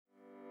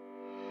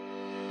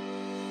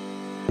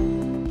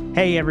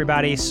Hey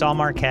everybody, Saul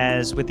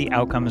Marquez with the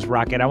Outcomes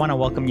Rocket. I want to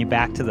welcome you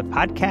back to the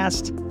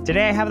podcast.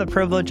 Today I have the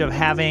privilege of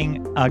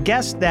having a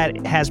guest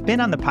that has been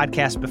on the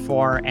podcast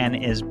before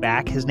and is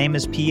back. His name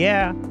is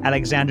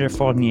Pierre-Alexandre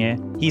Fournier.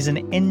 He's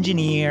an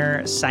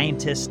engineer,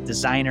 scientist,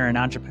 designer, and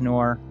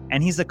entrepreneur,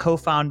 and he's the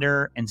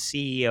co-founder and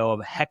CEO of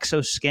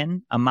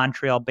Hexoskin, a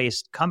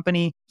Montreal-based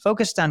company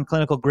focused on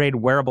clinical-grade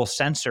wearable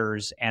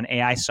sensors and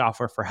AI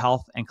software for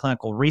health and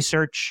clinical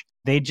research.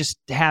 They just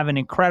have an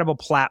incredible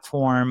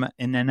platform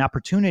and an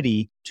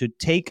opportunity to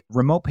take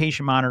remote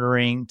patient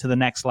monitoring to the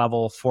next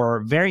level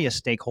for various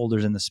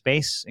stakeholders in the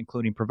space,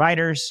 including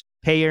providers,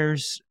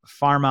 payers,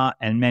 pharma,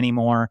 and many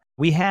more.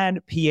 We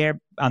had Pierre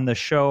on the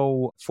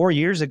show 4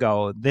 years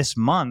ago this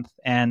month,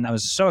 and I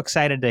was so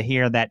excited to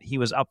hear that he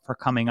was up for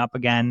coming up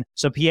again.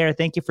 So Pierre,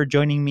 thank you for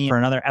joining me for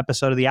another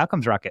episode of the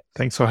Outcomes Rocket.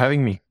 Thanks for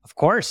having me. Of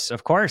course.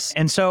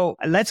 And so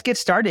let's get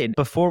started.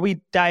 Before we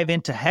dive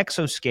into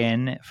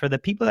Hexoskin, for the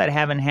people that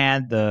haven't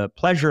had the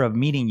pleasure of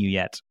meeting you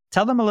yet,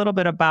 tell them a little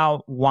bit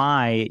about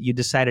why you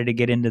decided to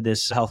get into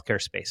this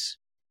healthcare space.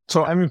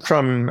 So I'm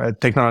from a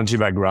technology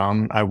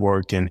background. I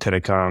work in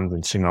telecoms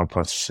and signal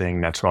processing,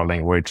 natural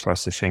language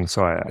processing.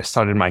 So I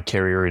started my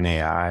career in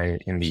AI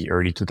in the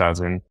early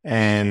 2000s.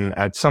 And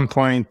at some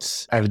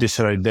point, I've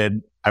decided that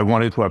I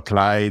wanted to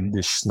apply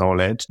this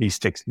knowledge, these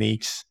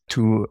techniques,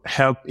 to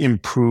help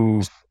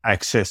improve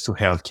access to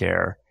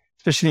healthcare,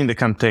 especially in the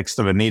context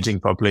of an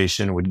aging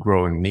population with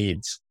growing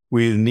needs.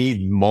 We'll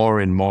need more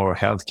and more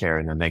healthcare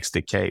in the next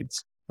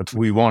decades, but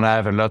we won't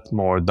have a lot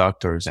more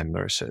doctors and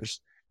nurses.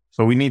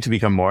 So we need to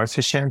become more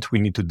efficient. We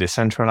need to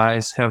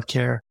decentralize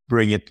healthcare,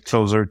 bring it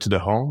closer to the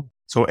home.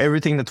 So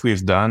everything that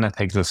we've done at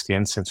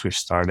Hexoskin since we've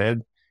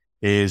started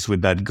is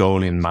with that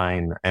goal in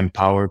mind: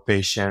 empower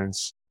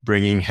patients,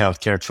 bringing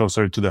healthcare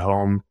closer to the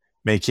home,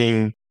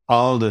 making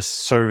all the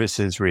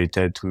services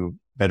related to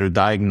better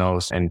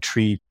diagnose and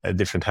treat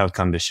different health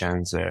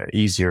conditions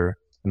easier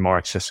and more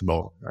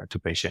accessible to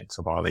patients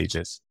of all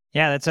ages.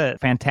 Yeah, that's a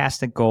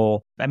fantastic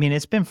goal. I mean,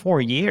 it's been 4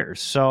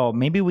 years, so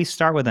maybe we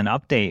start with an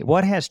update.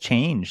 What has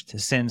changed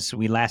since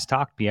we last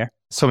talked, Pierre?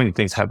 So many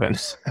things happened.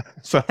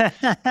 So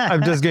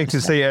I'm just going to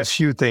say a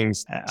few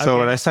things. Okay. So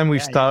last time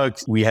we've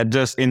talked, we had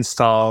just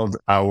installed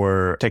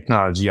our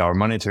technology, our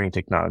monitoring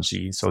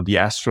technology. So the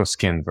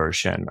Hexoskin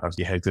version of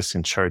the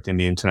Hexoskin chart in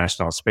the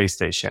International Space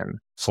Station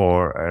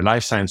for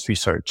life science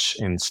research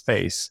in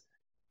space.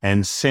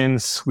 And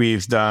since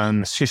we've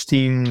done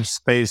 15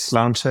 space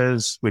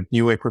launches with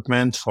new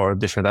equipment for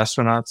different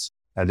astronauts,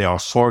 there are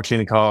 4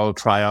 clinical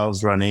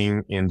trials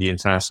running in the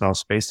International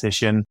Space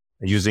Station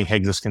using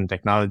Hexoskin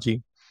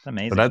technology.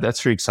 Amazing. So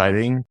that's really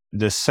exciting.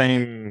 The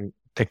same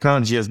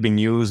technology has been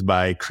used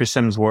by Chris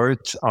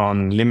Hemsworth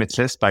on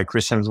Limitless by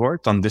Chris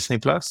Hemsworth on Disney+.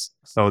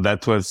 So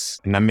that was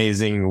an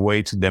amazing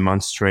way to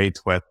demonstrate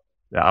what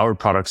our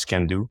products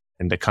can do.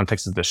 In the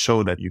context of the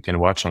show that you can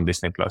watch on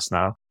Disney Plus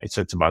now, it's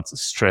about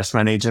stress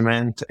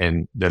management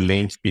and the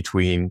link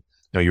between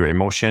your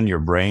emotion, your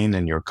brain,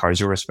 and your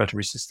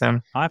cardiorespiratory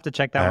system. I'll have to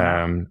check that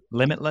one out.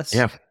 Limitless?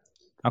 Yeah.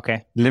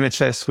 Okay.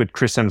 Limitless with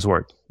Chris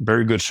Hemsworth.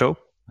 Very good show.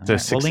 The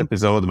right. 6th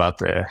episode about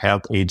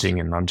health,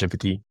 aging, and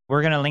longevity.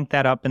 We're going to link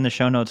that up in the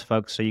show notes,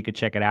 folks, so you could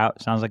check it out.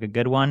 Sounds like a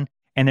good one.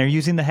 And they're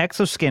using the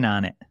Hexoskin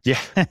on it.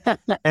 Yeah.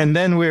 And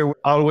then we're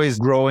always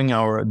growing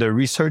the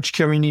research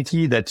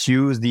community that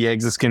use the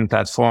Hexoskin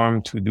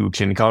platform to do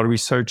clinical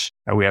research.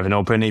 We have an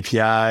open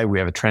API. We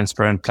have a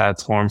transparent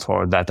platform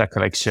for data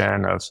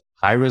collection of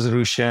high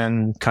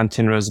resolution,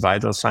 continuous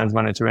vital signs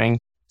monitoring.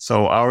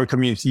 So our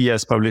community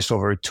has published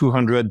over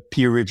 200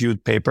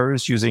 peer-reviewed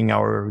papers using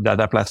our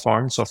data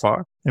platform so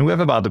far. And we have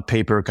about a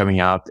paper coming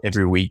out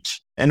every week.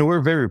 And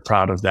we're very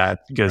proud of that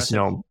because,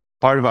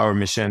 part of our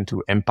mission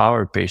to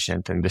empower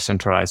patients and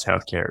decentralize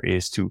healthcare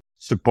is to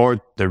support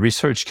the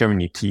research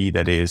community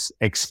that is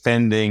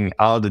expanding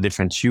all the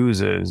different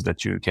uses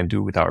that you can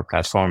do with our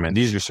platform. And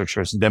these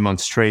researchers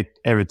demonstrate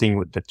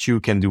everything that you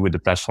can do with the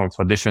platform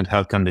for different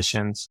health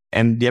conditions.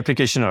 And the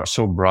applications are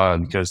so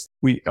broad because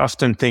we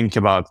often think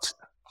about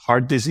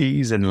heart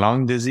disease and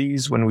lung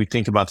disease when we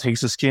think about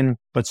Hexoskin,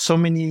 but so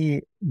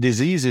many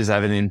diseases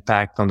have an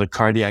impact on the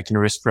cardiac and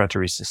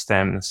respiratory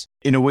systems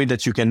in a way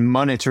that you can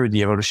monitor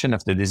the evolution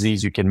of the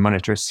disease. You can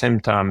monitor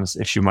symptoms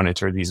if you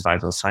monitor these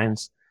vital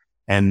signs.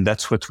 And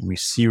that's what we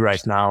see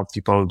right now,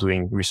 people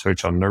doing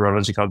research on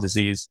neurological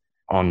disease,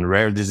 on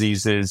rare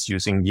diseases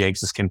using the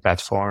Hexoskin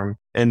platform.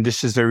 And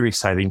this is very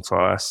exciting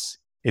for us.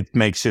 It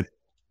makes it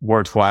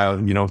worthwhile,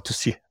 to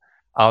see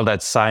all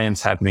that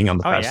science happening on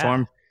the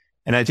platform. Yeah.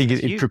 And I think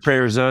it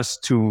prepares us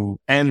to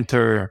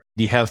enter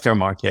the healthcare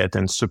market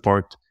and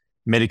support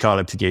medical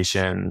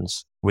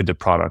applications with the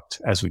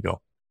product as we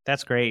go.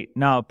 That's great.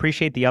 No,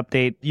 appreciate the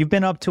update. You've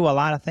been up to a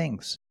lot of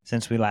things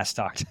since we last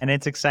talked. And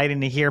it's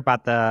exciting to hear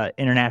about the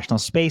International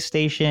Space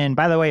Station.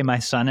 By the way, my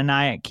son and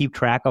I keep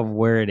track of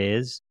where it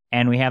is.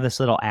 And we have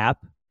this little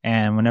app.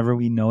 And whenever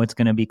we know it's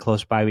going to be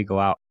close by, we go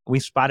out. We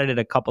spotted it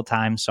a couple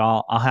times, so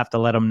I'll have to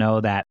let him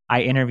know that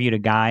I interviewed a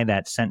guy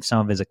that sent some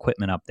of his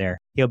equipment up there.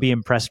 He'll be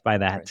impressed by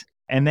that. Right.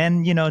 And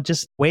then,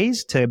 just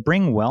ways to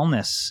bring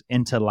wellness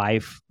into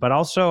life, but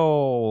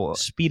also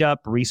speed up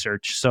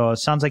research. So it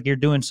sounds like you're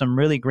doing some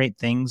really great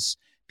things,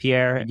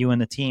 Pierre, you and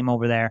the team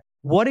over there.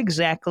 What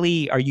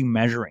exactly are you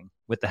measuring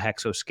with the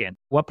Hexoskin?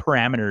 What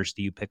parameters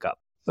do you pick up?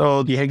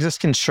 So the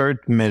Hexoskin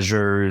shirt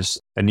measures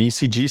an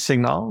ECG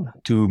signal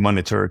to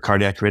monitor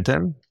cardiac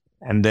rhythm,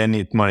 and then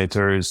it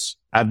monitors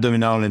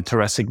abdominal and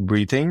thoracic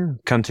breathing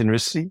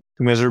continuously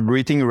to measure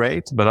breathing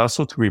rate, but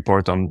also to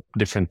report on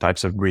different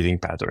types of breathing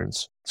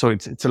patterns. So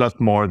it's a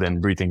lot more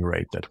than breathing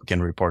rate that we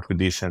can report with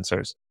these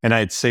sensors. And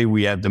I'd say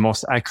we have the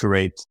most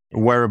accurate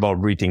wearable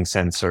breathing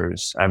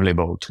sensors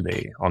available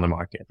today on the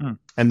market.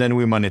 And then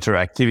we monitor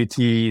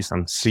activity,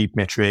 some sleep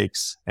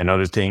metrics and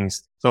other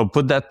things. So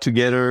put that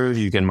together,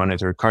 you can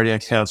monitor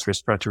cardiac health,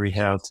 respiratory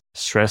health,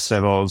 stress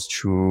levels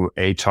through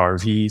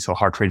HRV, so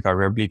heart rate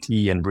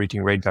variability and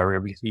breathing rate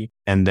variability,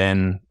 and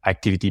then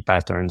activity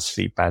patterns,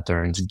 sleep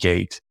patterns,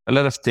 gait, a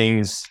lot of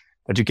things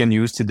that you can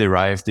use to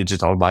derive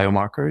digital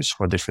biomarkers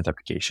for different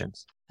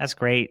applications. That's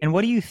great. And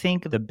what do you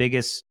think the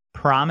biggest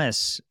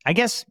promise, I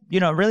guess,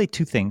 really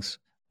two things.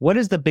 What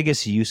is the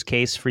biggest use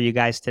case for you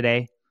guys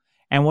today?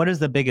 And what is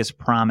the biggest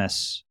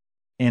promise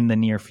in the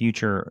near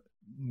future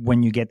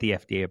when you get the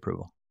FDA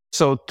approval?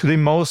 So today,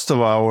 most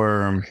of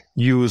our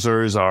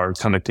users are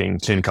conducting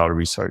clinical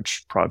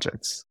research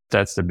projects.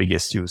 That's the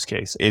biggest use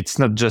case. It's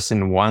not just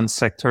in one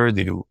sector.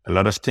 They do a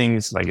lot of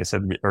things, like I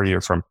said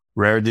earlier, from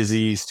rare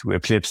disease to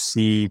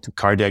epilepsy to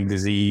cardiac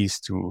disease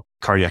to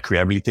cardiac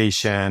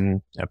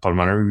rehabilitation,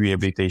 pulmonary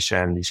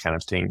rehabilitation, these kind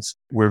of things.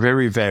 We're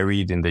very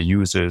varied in the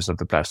users of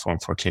the platform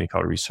for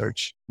clinical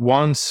research.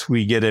 Once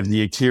we get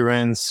FDA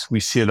clearance,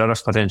 we see a lot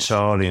of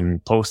potential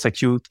in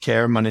post-acute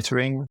care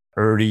monitoring,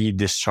 early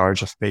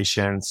discharge of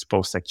patients,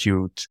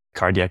 post-acute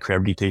cardiac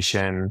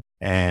rehabilitation,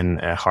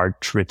 and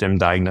heart rhythm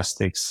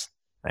diagnostics,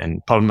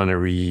 and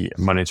pulmonary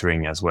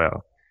monitoring as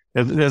well.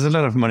 There's a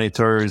lot of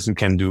monitors who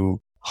can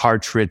do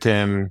heart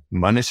rhythm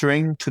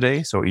monitoring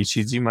today, so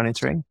ECG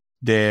monitoring.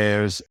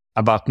 There's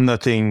about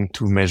nothing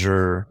to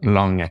measure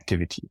lung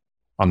activity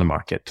on the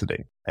market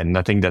today, and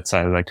nothing that's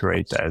as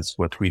accurate as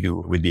what we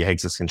do with the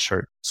Hexoskin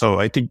shirt. So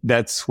I think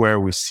that's where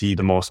we see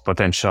the most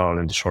potential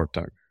in the short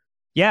term.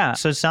 Yeah.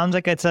 So it sounds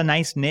like it's a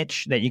nice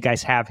niche that you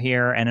guys have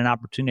here and an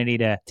opportunity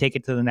to take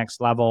it to the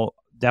next level.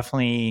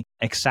 Definitely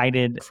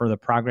excited for the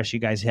progress you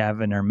guys have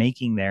and are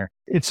making there.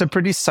 It's a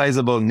pretty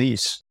sizable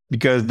niche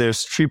because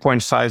there's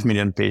 3.5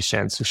 million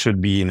patients who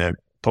should be in a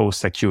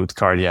post-acute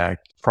cardiac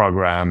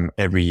program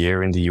every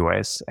year in the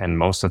US, and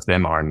most of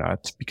them are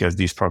not because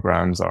these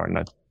programs are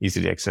not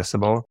easily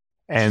accessible.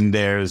 And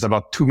there's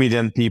about 2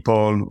 million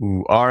people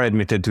who are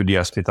admitted to the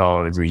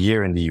hospital every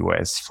year in the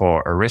US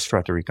for a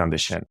respiratory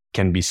condition.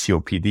 Can be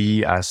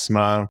COPD,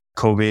 asthma,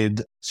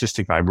 COVID,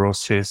 cystic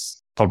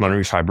fibrosis,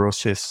 pulmonary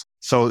fibrosis.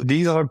 So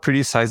these are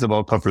pretty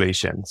sizable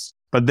populations.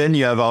 But then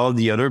you have all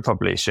the other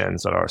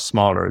populations that are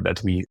smaller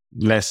that we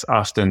less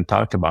often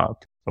talk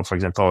about. So for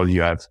example,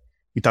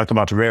 we talked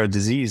about rare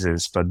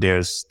diseases, but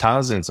there's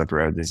thousands of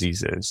rare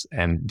diseases.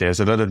 And there's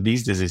a lot of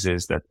these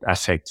diseases that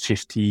affect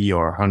 50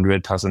 or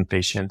 100,000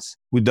 patients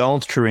who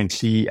don't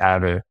currently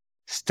have a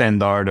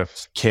standard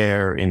of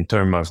care in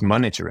terms of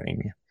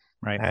monitoring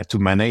to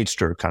manage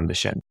their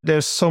condition.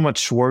 There's so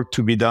much work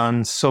to be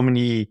done, so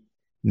many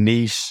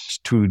niche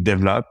to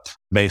develop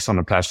based on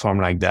a platform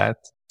like that.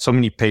 So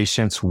many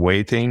patients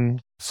waiting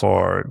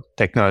for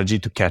technology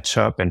to catch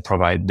up and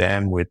provide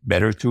them with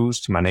better tools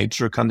to manage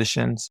their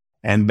conditions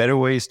and better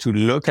ways to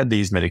look at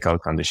these medical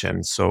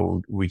conditions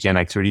so we can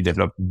actually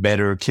develop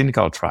better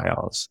clinical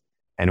trials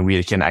and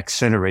we can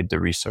accelerate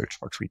the research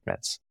for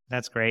treatments.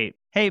 That's great.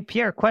 Hey,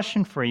 Pierre,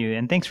 question for you,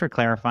 and thanks for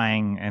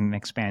clarifying and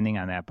expanding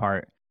on that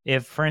part.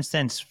 If, for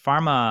instance,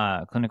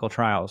 pharma clinical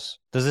trials,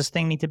 does this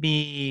thing need to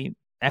be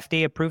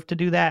FDA approved to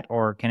do that,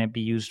 or can it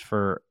be used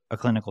for a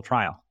clinical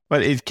trial?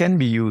 Well, it can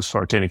be used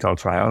for clinical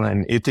trial,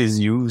 and it is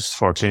used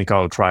for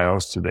clinical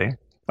trials today.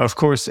 Of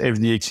course,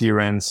 FDA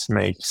clearance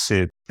makes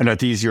it a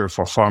lot easier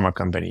for pharma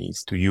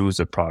companies to use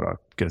the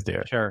product because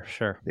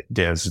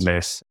there's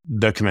less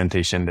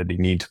documentation that they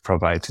need to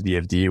provide to the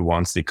FDA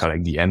once they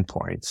collect the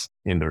endpoints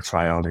in their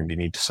trial and they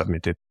need to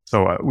submit it.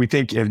 So we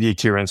think FDA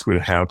clearance will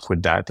help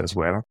with that as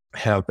well,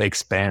 help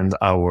expand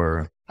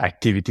our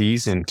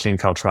activities in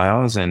clinical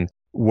trials. And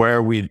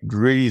where we'd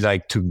really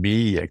like to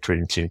be actually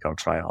in clinical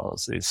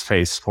trials is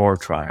phase 4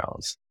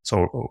 trials.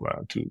 So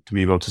to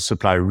be able to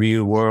supply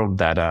real world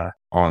data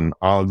on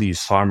all these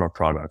pharma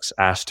products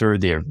after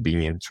they're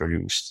being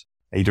introduced,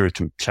 either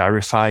to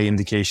clarify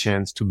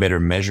indications, to better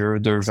measure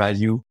their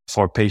value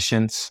for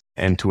patients,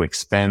 and to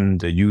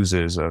expand the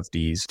uses of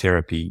these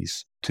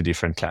therapies to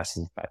different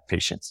classes of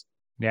patients.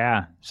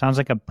 Yeah, sounds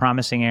like a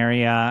promising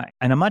area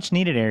and a much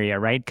needed area,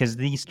 right? Because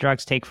these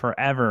drugs take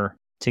forever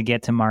to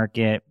get to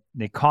market.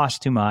 They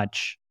cost too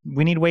much.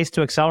 We need ways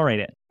to accelerate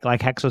it,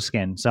 like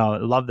Hexoskin. So I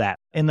love that.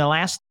 In the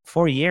last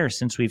 4 years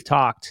since we've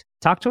talk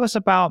to us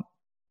about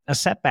a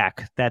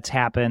setback that's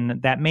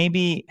happened that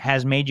maybe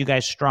has made you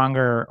guys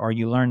stronger or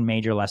you learned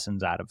major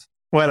lessons out of.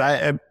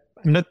 Well,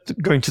 I'm not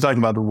going to talk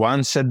about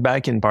one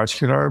setback in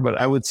particular, but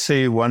I would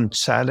say one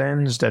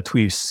challenge that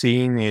we've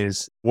seen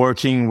is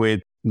working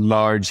with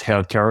large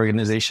healthcare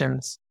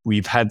organizations.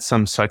 We've had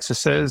some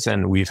successes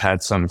and we've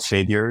had some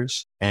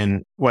failures.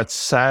 And what's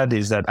sad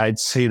is that I'd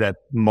say that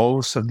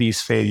most of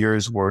these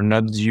failures were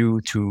not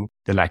due to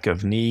the lack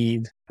of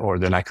need or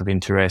the lack of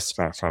interest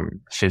from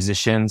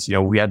physicians.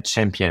 We had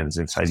champions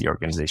inside the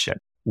organization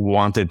who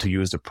wanted to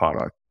use the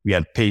product. We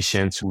had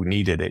patients who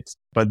needed it.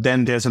 But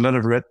then there's a lot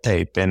of red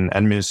tape and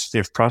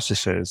administrative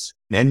processes.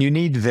 And you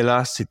need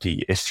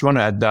velocity. If you want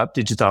to adopt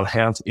digital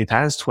health, it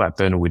has to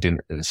happen within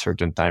a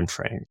certain time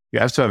frame. You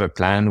have to have a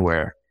plan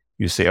where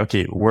you say,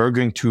 okay, we're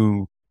going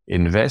to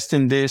invest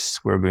in this.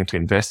 We're going to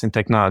invest in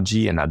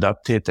technology and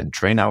adopt it and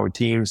train our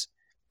teams.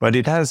 But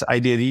it has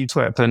ideally to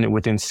happen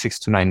within 6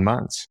 to 9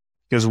 months.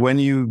 Because when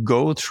you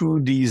go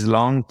through these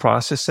long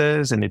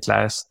processes and it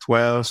lasts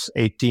 12,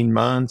 18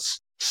 months,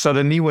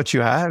 suddenly what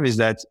you have is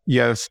that you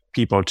have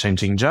people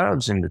changing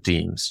jobs in the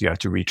teams. You have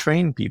to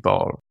retrain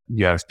people.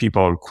 You have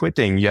people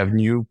quitting. You have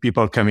new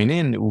people coming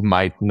in who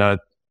might not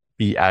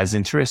be as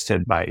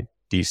interested by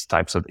these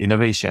types of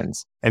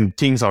innovations. And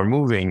things are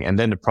moving. And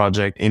then the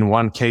project, in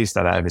one case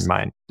that I have in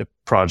mind, the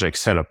project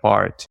fell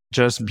apart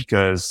just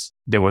because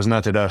there was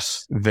not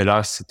enough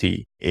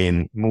velocity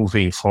in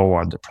moving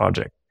forward the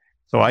project.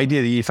 So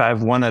ideally, if I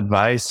have one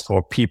advice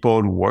for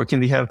people who work in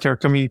the healthcare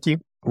community,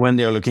 when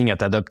they're looking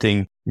at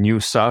adopting new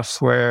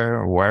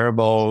software,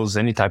 wearables,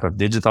 any type of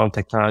digital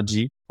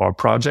technology or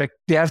project,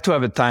 they have to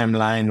have a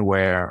timeline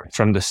where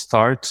from the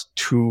start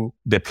to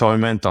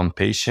deployment on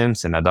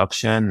patients and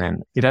adoption,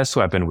 and it has to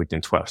happen within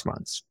 12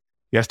 months.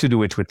 You have to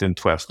do it within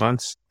 12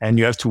 months, and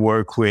you have to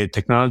work with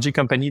technology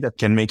company that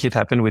can make it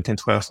happen within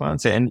 12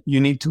 months. And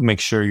you need to make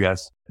sure you have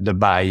the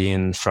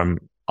buy-in from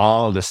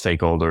all the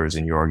stakeholders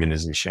in your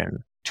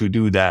organization to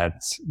do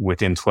that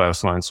within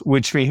 12 months,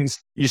 which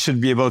means you should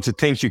be able to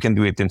think you can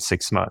do it in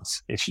 6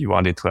 months if you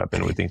want it to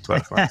happen within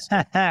 12 months.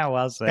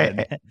 Well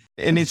said.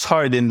 And it's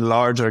hard in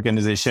large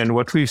organizations.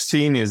 What we've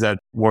seen is that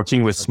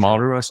working with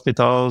smaller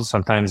hospitals,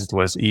 sometimes it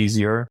was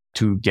easier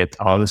to get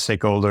all the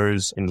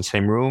stakeholders in the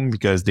same room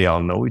because they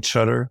all know each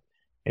other.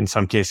 In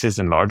some cases,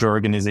 in larger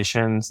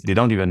organizations, they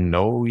don't even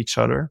know each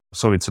other.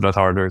 So it's a lot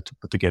harder to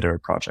put together a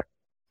project.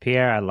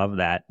 Pierre, I love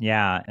that.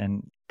 Yeah.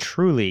 And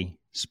truly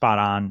spot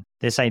on.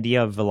 This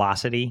idea of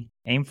velocity,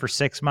 aim for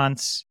 6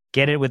 months,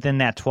 get it within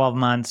that 12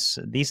 months.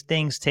 These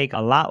things take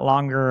a lot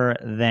longer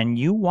than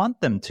you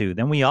want them to,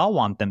 than we all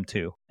want them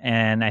to.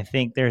 And I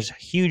think there's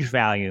huge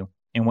value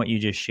in what you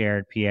just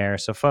shared, Pierre.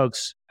 So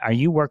folks, are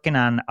you working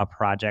on a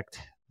project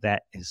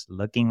that is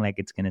looking like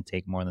it's going to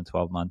take more than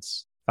 12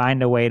 months?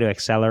 Find a way to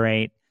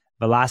accelerate.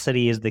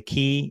 Velocity is the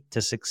key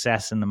to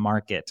success in the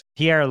market.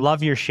 Pierre,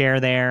 love your share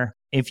there.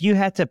 If you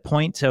had to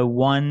point to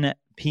one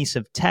piece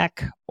of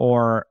tech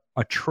or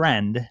a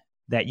trend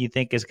that you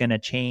think is going to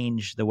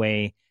change the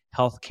way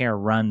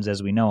healthcare runs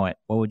as we know it,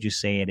 what would you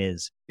say it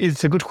is?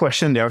 It's a good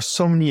question. There are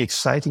so many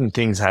exciting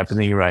things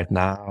happening right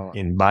now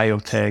in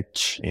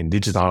biotech, in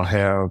digital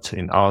health,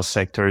 in all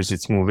sectors.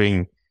 It's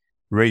moving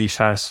really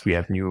fast. We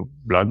have new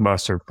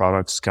blockbuster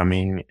products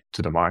coming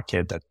to the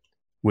market that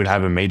will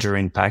have a major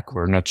impact.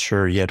 We're not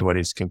sure yet what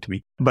it's going to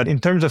be. But in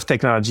terms of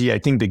technology, I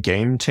think the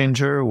game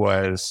changer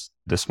was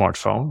the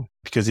smartphone,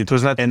 because it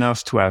was not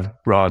enough to have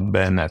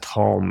broadband at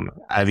home.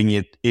 Having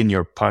it in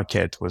your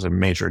pocket was a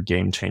major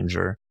game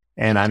changer.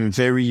 And I'm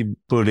very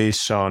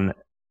bullish on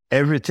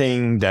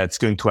everything that's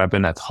going to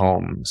happen at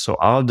home. So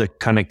all the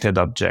connected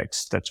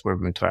objects that we're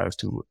going to have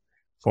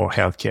for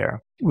healthcare.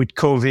 With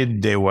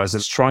COVID, there was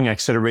a strong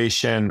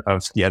acceleration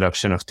of the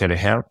adoption of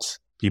telehealth.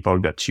 People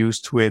got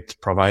used to it,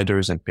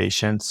 providers and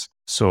patients.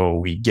 So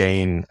we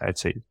gain, I'd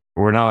say,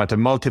 we're now at a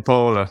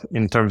multiple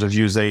in terms of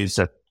usage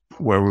that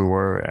where we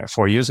were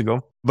 4 years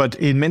ago. But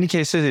in many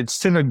cases, it's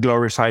still a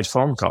glorified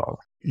phone call.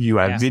 You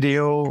have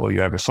video or you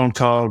have a phone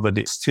call, but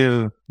it's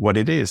still what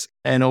it is.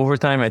 And over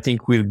time, I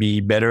think we'll be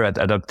better at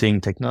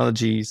adopting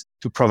technologies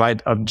to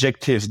provide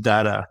objective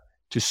data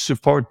to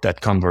support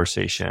that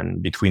conversation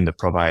between the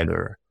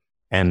provider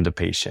and the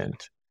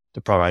patient.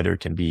 The provider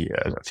can be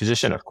a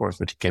physician, of course,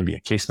 but it can be a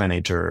case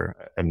manager,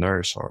 a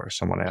nurse, or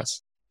someone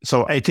else.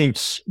 So I think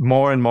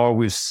more and more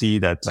we'll see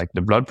that like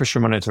the blood pressure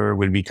monitor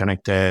will be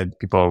connected.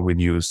 People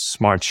will use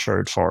smart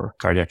shirt for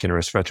cardiac and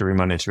respiratory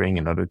monitoring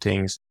and other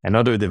things and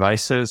other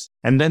devices.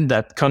 And then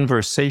that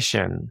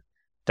conversation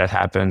that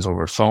happens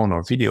over phone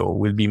or video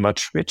will be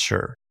much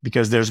richer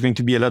because there's going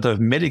to be a lot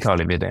of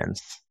medical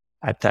evidence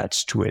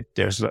attached to it.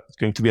 There's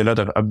going to be a lot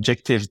of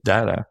objective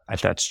data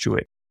attached to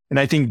it. And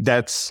I think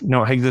that's,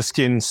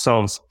 Hexoskin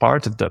solves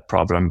part of the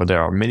problem, but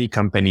there are many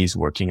companies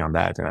working on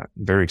that. I'm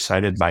very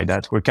excited by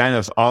that. We're kind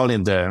of all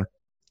in the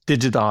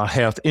digital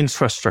health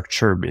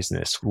infrastructure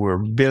business. We're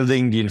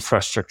building the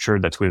infrastructure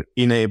that will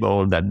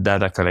enable that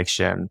data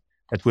collection,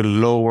 that will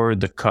lower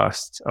the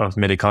cost of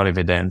medical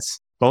evidence,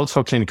 both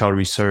for clinical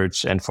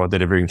research and for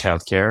delivering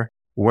healthcare,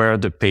 where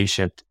the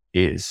patient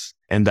is.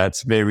 And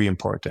that's very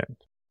important.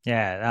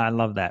 Yeah, I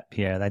love that,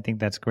 Pierre. I think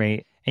that's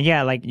great. And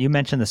yeah, like you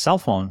mentioned the cell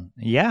phone.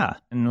 Yeah.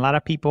 And a lot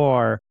of people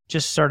are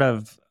just sort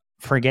of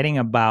forgetting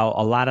about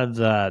a lot of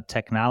the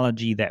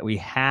technology that we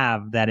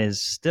have that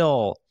is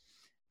still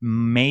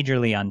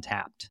majorly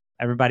untapped.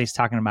 Everybody's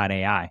talking about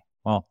AI.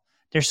 Well,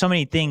 there's so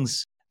many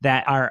things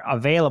that are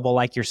available,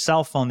 like your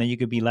cell phone, that you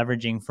could be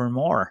leveraging for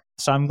more.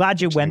 So I'm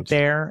glad you went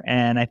there,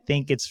 and I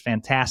think it's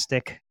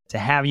fantastic to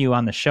have you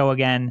on the show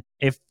again.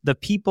 If the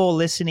people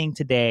listening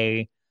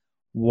today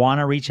want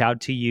to reach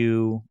out to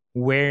you,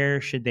 where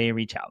should they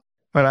reach out?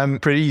 Well, I'm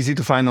pretty easy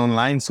to find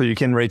online, so you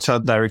can reach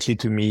out directly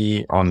to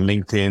me on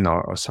LinkedIn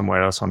or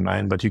somewhere else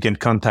online, but you can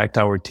contact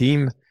our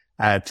team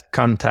at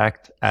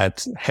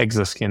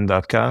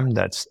contact@hexoskin.com.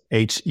 That's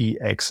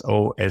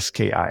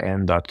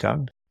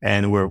HEXOSKIN.com.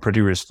 And we're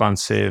pretty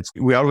responsive.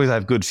 We always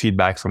have good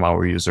feedback from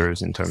our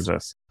users in terms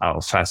of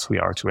how fast we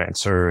are to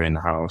answer and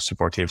how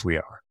supportive we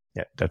are.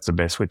 Yeah, that's the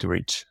best way to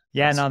reach.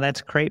 Yeah, no,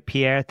 that's great,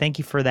 Pierre. Thank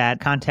you for that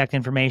contact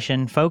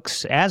information.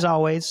 Folks, as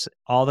always,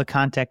 all the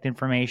contact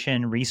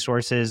information,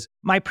 resources,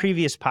 my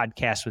previous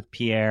podcast with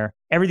Pierre,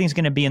 everything's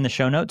going to be in the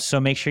show notes. So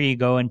make sure you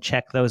go and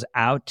check those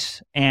out.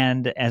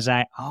 And as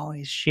I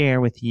always share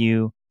with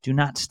you, do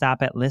not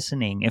stop at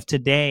listening. If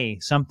today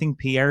something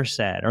Pierre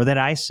said or that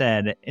I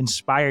said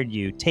inspired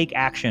you, take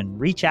action,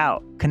 reach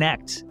out,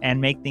 connect, and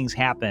make things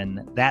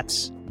happen.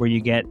 That's where you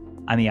get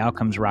on the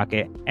Outcomes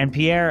Rocket. And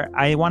Pierre,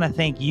 I want to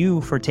thank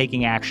you for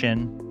taking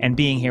action and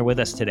being here with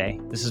us today.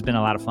 This has been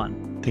a lot of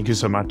fun. Thank you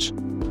so much.